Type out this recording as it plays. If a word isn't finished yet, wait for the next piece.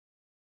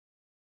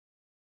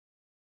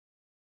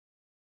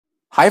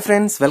Hi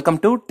friends, welcome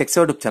to tax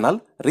YouTube channel.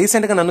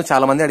 Recent గా నన్ను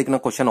చాలా మంది అడిగిన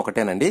క్వశ్చన్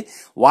ఒకటేనండి.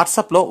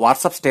 వాట్సాప్ లో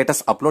వాట్సాప్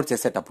స్టేటస్ అప్లోడ్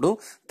చేసేటప్పుడు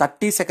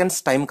 30 సెకండ్స్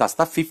టైం కాస్త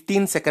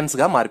 15 సెకండ్స్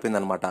గా మారిపోయింది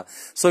అనమాట.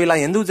 సో ఇలా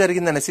ఎందుకు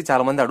జరిగింది అనేసి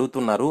చాలా మంది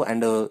అడుగుతున్నారు.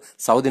 అండ్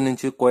సౌదీ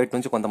నుంచి, కువైట్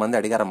నుంచి కొంతమంది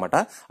అడిగారన్నమాట.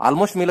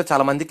 ఆల్మోస్ట్ మీలో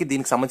చాలా మందికి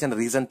దీనికి సంబంధించిన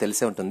రీజన్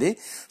తెలిసే ఉంటుంది.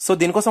 సో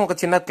దీనికోసం ఒక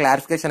చిన్న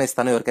క్లారిఫికేషన్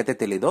ఇస్తాను ఎవరికైతే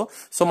తెలీదో.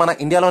 సో మన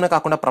ఇండియాలోనే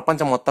కాకుండా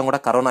ప్రపంచం మొత్తం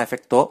కూడా కరోనా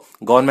ఎఫెక్ట్ తో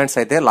గవర్నమెంట్స్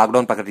అయితే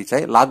లాక్డౌన్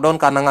ప్రకటించాయి.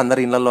 లాక్డౌన్ కారణంగా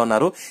అందరు ఇళ్లలో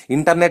ఉన్నారు.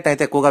 ఇంటర్నెట్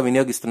అయితే ఎక్కువగా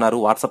వినియోగిస్తున్నారు.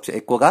 వాట్సాప్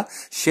ఎక్కువగా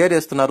షేర్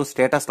చేస్తున్నారు,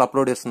 స్టేటస్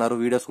అప్లోడ్ చేస్తున్నారు,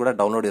 వీడియోస్ కూడా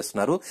డౌన్లోడ్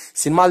చేస్తున్నారు,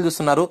 సినిమాలు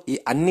చూస్తున్నారు. ఈ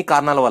అన్ని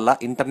కారణాల వల్ల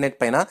ఇంటర్నెట్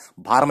పైన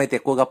భారం అయితే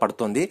ఎక్కువగా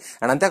పడుతుంది.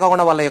 అండ్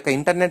అంతేకాకుండా వాళ్ళ యొక్క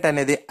ఇంటర్నెట్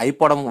అనేది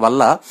అయిపోవడం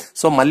వల్ల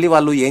సో మళ్ళీ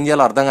వాళ్ళు ఏం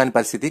చేయాలో అర్థం కాని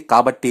పరిస్థితి.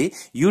 కాబట్టి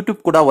యూట్యూబ్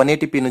కూడా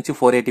 180p నుంచి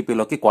 480p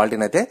లోకి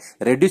క్వాలిటీని అయితే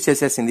రెడ్యూస్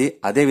చేసేసింది.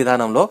 అదే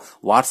విధానంలో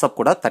వాట్సాప్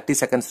కూడా 30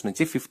 సెకండ్స్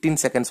నుంచి 15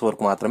 సెకండ్స్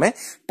వరకు మాత్రమే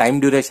టైం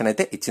డ్యూరేషన్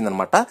అయితే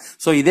ఇచ్చిందనమాట.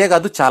 సో ఇదే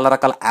కాదు, చాలా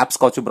రకాల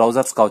యాప్స్ కావచ్చు,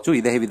 బ్రౌజర్స్ కావచ్చు,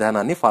 ఇదే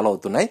విధానాన్ని ఫాలో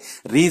అవుతున్నాయి.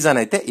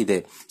 రీజన్ అయితే ఇదే.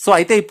 సో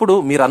అయితే ఇప్పుడు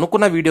మీరు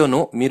అనుకున్న వీడియోను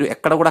మీరు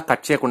ఎక్కడ కూడా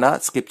కట్ చేయకుండా,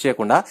 స్కిప్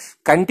చేయకుండా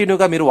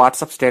కంటిన్యూగా మీరు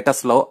వాట్సాప్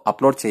స్టేటస్ లో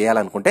అప్లోడ్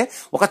చేయాలనుకుంటే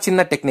ఒక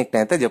చిన్న టెక్నిక్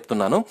అయితే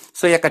చెప్తున్నాను.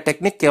 సో ఈ యొక్క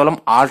టెక్నిక్ కేవలం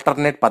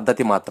ఆల్టర్నేట్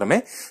పద్ధతి మాత్రమే.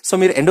 సో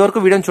మీరు ఎండ్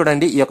వరకు వీడియోని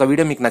చూడండి. ఈ యొక్క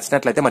వీడియో మీకు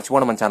నచ్చినట్లయితే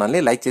మర్చిపోవడం మన ఛానల్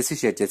ని లైక్ చేసి,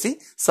 షేర్ చేసి,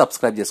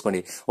 సబ్స్క్రైబ్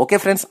చేసుకోండి. ఓకే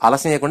ఫ్రెండ్స్,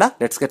 ఆలస్యం చేయకుండా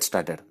let's get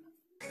started.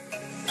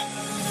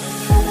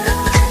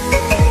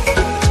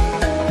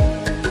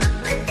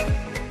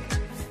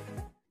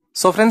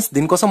 So friends,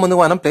 దీనికోసం ముందు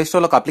మనం ప్లే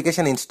స్టోర్ లో ఒక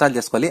అప్లికేషన్ ఇన్స్టాల్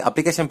చేసుకోవాలి.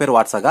 అప్లికేషన్ పేరు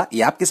వాట్సాప్. ఈ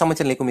యాప్ కి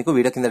సంబంధించిన లింక్ మీకు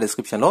వీడియో కింద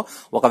డిస్క్రిప్షన్ లో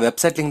ఒక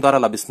వెబ్సైట్ లింక్ ద్వారా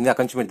లభిస్తుంది.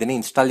 అక్కడి నుంచి మీరు దీన్ని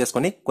ఇన్స్టాల్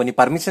చేసుకుని కొన్ని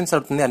పర్మిషన్స్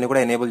అవుతుంది, అన్ని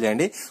కూడా ఎనేబుల్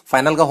చేయండి.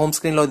 ఫైనల్ గా హోమ్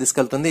స్క్రీన్ లో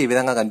తీసుకెళ్తుంది. ఈ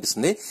విధంగా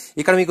కనిపిస్తుంది.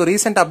 ఇక్కడ మీకు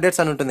రీసెంట్ అప్డేట్స్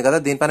అని ఉంటుంది కదా,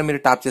 దీనిపైన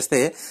మీరు ట్యాప్ చేస్తే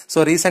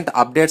సో రీసెంట్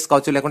అప్డేట్స్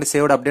కావచ్చు, లేకుంటే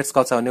సేవ్డ్ అప్డేట్స్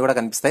కావచ్చు, అవన్నీ కూడా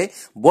కనిపిస్తాయి.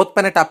 బోత్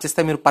పైన ట్యాప్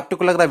చేస్తే మీరు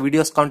పర్టికులర్ గా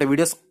వీడియోస్ కావాలంటే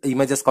వీడియోస్,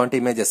 ఇమేజెస్ కావాలంటే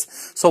ఇమేజెస్,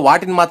 సో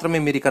వాటిని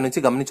మాత్రమే మీరు ఇక్కడ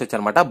నుంచి గమనించవచ్చు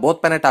అనమాట.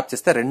 బోత్ పైన ట్యాప్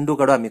చేస్తే రెండు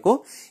కూడా మీకు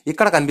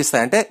ఇక్కడ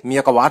కనిపిస్తాయి. అంటే మీ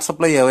యొక్క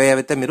వాట్సాప్ లో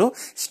ఏవైతే మీరు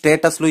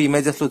స్టేటస్లు,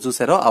 ఇమేజెస్లు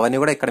చూసారో అవన్నీ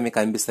కూడా ఇక్కడ మీకు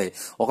కనిపిస్తాయి.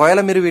 ఒకవేళ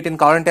మీరు వీటిని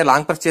కావాలంటే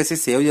లాంగ్ ప్రెస్ చేసి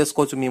సేవ్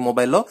చేసుకోవచ్చు, మీ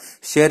మొబైల్లో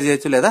షేర్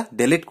చేయొచ్చు, లేదా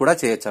డిలీట్ కూడా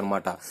చేయొచ్చు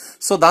అనమాట.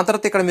 సో దాని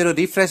తర్వాత ఇక్కడ మీరు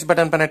రిఫ్రెష్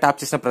బటన్ పైన ట్యాప్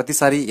చేసిన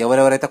ప్రతిసారి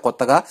ఎవరెవరైతే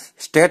కొత్తగా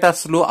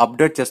స్టేటస్లు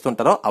అప్డేట్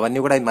చేస్తుంటారో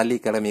అవన్నీ కూడా మళ్ళీ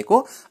ఇక్కడ మీకు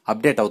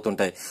అప్డేట్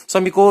అవుతుంటాయి. సో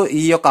మీకు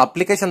ఈ యొక్క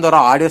అప్లికేషన్ ద్వారా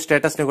ఆడియో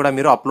స్టేటస్ ని కూడా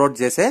మీరు అప్లోడ్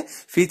చేసే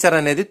ఫీచర్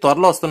అనేది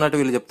త్వరలో వస్తున్నట్టు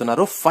వీళ్ళు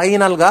చెప్తున్నారు.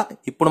 ఫైనల్ గా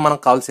ఇప్పుడు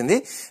మనకు కావాల్సింది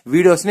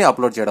వీడియోస్ ని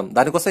అప్లోడ్ చేయడం.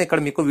 దానికోసం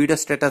ఇక్కడ మీకు వీడియో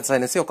స్టేటస్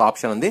అనేసి ఒక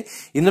ఆప్షన్ ఉంది.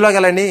 ఇందులోకి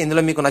వెళ్ళండి.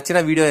 ఇందులో మీకు నచ్చిన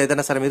వీడియో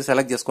ఏదైనా సరే మీరు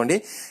సెలెక్ట్ చేసుకోండి.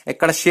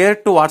 ఇక్కడ షేర్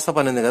టు వాట్సాప్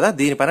అని ఉంది కదా,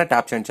 దీనిపైన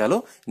ట్యాప్ చేయండి చాలు.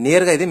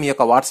 నేరుగా ఇది మీ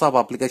యొక్క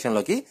వాట్సాప్ అప్లికేషన్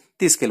లోకి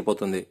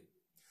తీసుకెళ్లిపోతుంది.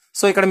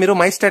 సో ఇక్కడ మీరు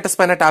మై స్టేటస్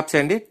పైన ట్యాప్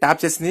చేయండి.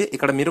 ట్యాప్ చేసింది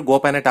ఇక్కడ మీరు గో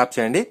పైన ట్యాప్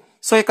చేయండి.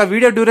 సో ఇక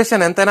వీడియో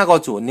డ్యూరేషన్ ఎంతైనా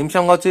కావచ్చు,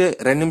 నిమిషం కావచ్చు,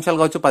 2 నిమిషాలు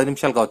కావచ్చు, 10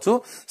 నిమిషాలు కావచ్చు.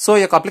 సో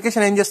ఈ యొక్క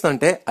అప్లికేషన్ ఏం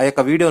చేస్తుందంటే ఆ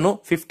యొక్క వీడియోను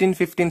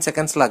 15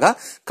 సెకండ్స్ లాగా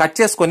కట్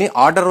చేసుకుని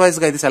ఆర్డర్ వైజ్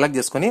గా ఇది సెలెక్ట్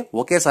చేసుకుని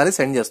ఒకేసారి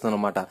సెండ్ చేస్తుంది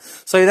అనమాట.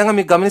 సో ఈ విధంగా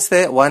మీకు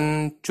గమనిస్తే 1,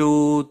 2,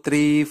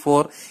 3,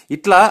 4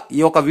 ఇట్లా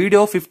ఈ యొక్క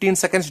వీడియో 15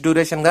 సెకండ్స్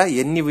డ్యూరేషన్ గా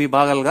ఎన్ని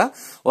విభాగాలుగా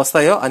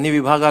వస్తాయో అన్ని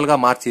విభాగాలుగా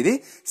మార్చి ఇది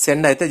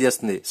సెండ్ అయితే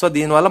చేస్తుంది. సో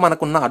దీనివల్ల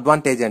మనకున్న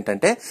అడ్వాంటేజ్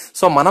ఏంటంటే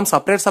సో మనం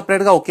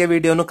సపరేట్ గా ఒకే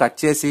వీడియోను కట్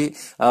చేసి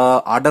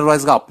ఆర్డర్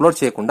వైజ్ గా అప్లోడ్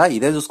చేయకుండా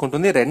ఇదే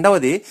చూసుకుంటుంది. రెండవది,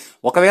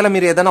 ఒకవేళ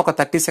మీరు ఏదైనా ఒక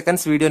 30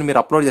 సెకండ్స్ వీడియోని మీరు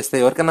అప్లోడ్ చేస్తే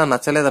ఎవరికైనా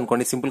నచ్చలేదు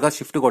అనుకోండి, సింపుల్ గా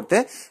షిఫ్ట్ కొడితే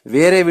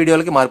వేరే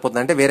వీడియోలకి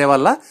మారిపోతుంది, అంటే వేరే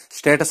వాళ్ళ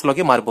స్టేటస్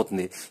లోకి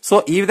మారిపోతుంది. సో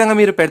ఈ విధంగా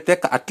మీరు పెడితే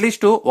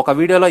అట్లీస్ట్ ఒక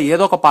వీడియోలో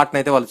ఏదో ఒక పార్ట్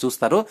అయితే వాళ్ళు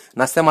చూస్తారు.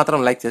 నచ్చితే మాత్రం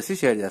లైక్ చేసి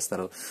షేర్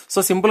చేస్తారు.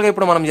 సో సింపుల్ గా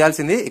ఇప్పుడు మనం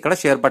చేయాల్సింది ఇక్కడ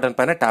షేర్ బటన్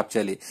పైన ట్యాప్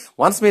చేయాలి.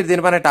 వన్స్ మీరు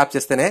దీనిపైన ట్యాప్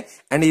చేస్తేనే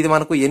అండ్ ఇది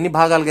మనకు ఎన్ని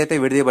భాగాలుగా అయితే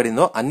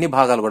విడదీయబడిందో అన్ని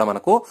భాగాలు కూడా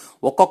మనకు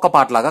ఒక్కొక్క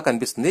పార్ట్ లాగా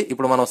కనిపిస్తుంది.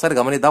 ఇప్పుడు మనం ఒకసారి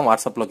గమనిద్దాం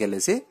వాట్సాప్ లోకి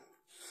వెళ్ళేసి.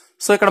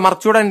 సో ఇక్కడ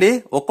మనకు చూడండి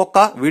ఒక్కొక్క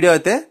వీడియో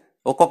అయితే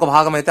ఒక్కొక్క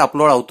భాగం అయితే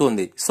అప్లోడ్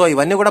అవుతుంది. సో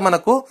ఇవన్నీ కూడా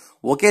మనకు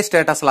ఒకే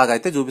స్టేటస్ లాగా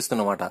అయితే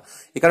చూపిస్తున్నమాట.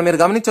 ఇక్కడ మీరు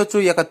గమనించవచ్చు,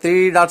 ఈ యొక్క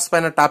 3 డాట్స్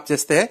పైన ట్యాప్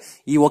చేస్తే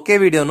ఈ ఒకే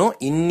వీడియోను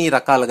ఇన్ని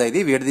రకాలుగా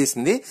ఇది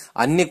విడదీసింది.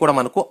 అన్ని కూడా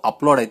మనకు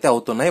అప్లోడ్ అయితే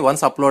అవుతున్నాయి.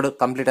 వన్స్ అప్లోడ్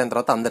కంప్లీట్ అయిన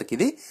తర్వాత అందరికి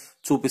ఇది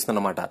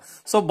చూపిస్తున్నమాట.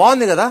 సో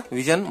బాగుంది కదా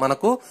విజన్.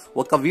 మనకు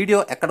ఒక వీడియో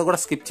ఎక్కడ కూడా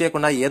స్కిప్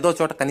చేయకుండా ఏదో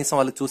చోట కనీసం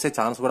వాళ్ళు చూసే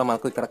ఛాన్స్ కూడా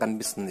మనకు ఇక్కడ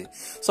కనిపిస్తుంది.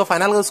 సో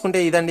ఫైనల్ గా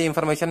చూసుకుంటే ఇదండి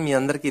ఇన్ఫర్మేషన్. మీ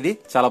అందరికి ఇది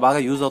చాలా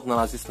బాగా యూజ్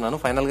అవుతుందని ఆశిస్తున్నాను.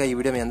 ఫైనల్ గా ఈ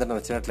వీడియో మీ అందరికి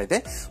నచ్చినట్లయితే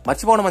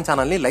మర్చిపోవడం మన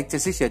ఛానల్ ని లైక్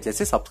చేసి, షేర్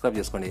చేసి, సబ్స్క్రైబ్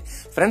చేసుకోండి.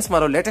 ఫ్రెండ్స్,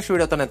 మరో లేటెస్ట్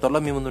వీడియోతో నేను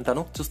త్వరలో మీ ముందుంటాను.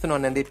 చూస్తూనే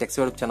ఉండండి tax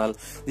YouTube channel.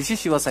 This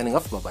is Shiva signing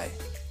off. Bye.